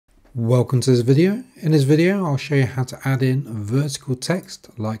Welcome to this video. In this video I'll show you how to add in vertical text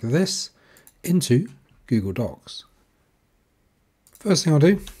like this into Google Docs. First thing I'll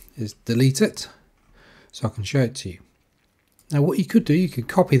do is delete it so I can show it to you. Now what you could do, you could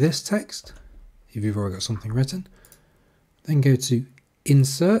copy this text if you've already got something written, then go to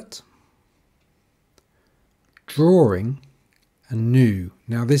Insert, Drawing and New.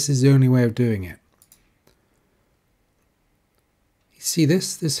 Now this is the only way of doing it. See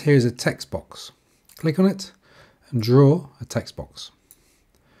this? This here is a text box. Click on it and draw a text box.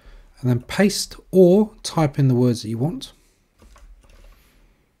 And then paste or type in the words that you want.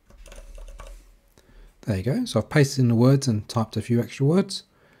 There you go. So I've pasted in the words and typed a few extra words.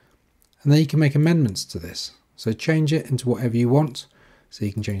 And then you can make amendments to this. So change it into whatever you want. So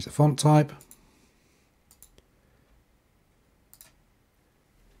you can change the font type.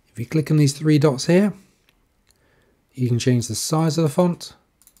 If you click on these three dots here, you can change the size of the font,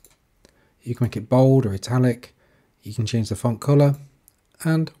 you can make it bold or italic, you can change the font color,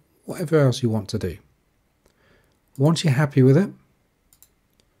 and whatever else you want to do. Once you're happy with it,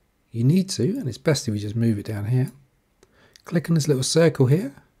 you need to, and it's best if you just move it down here, click on this little circle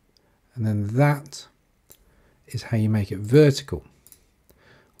here, and then that is how you make it vertical.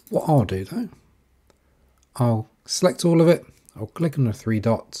 What I'll do though, I'll select all of it, I'll click on the three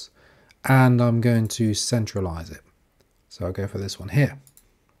dots, and I'm going to centralize it. So I'll go for this one here.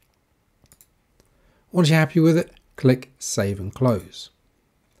 Once you're happy with it, click Save and Close.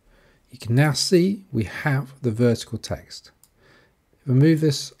 You can now see we have the vertical text. If I move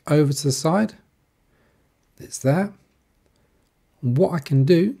this over to the side, it's there. And what I can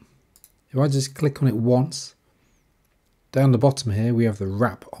do, if I just click on it once, down the bottom here we have the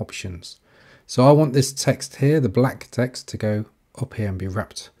wrap options. So I want this text here, the black text, to go up here and be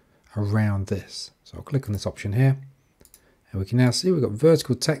wrapped around this. So I'll click on this option here. And we can now see we've got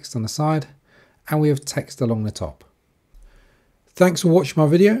vertical text on the side and we have text along the top. Thanks for watching my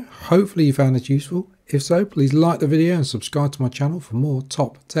video. Hopefully you found it useful. If so, please like the video and subscribe to my channel for more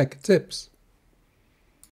top tech tips.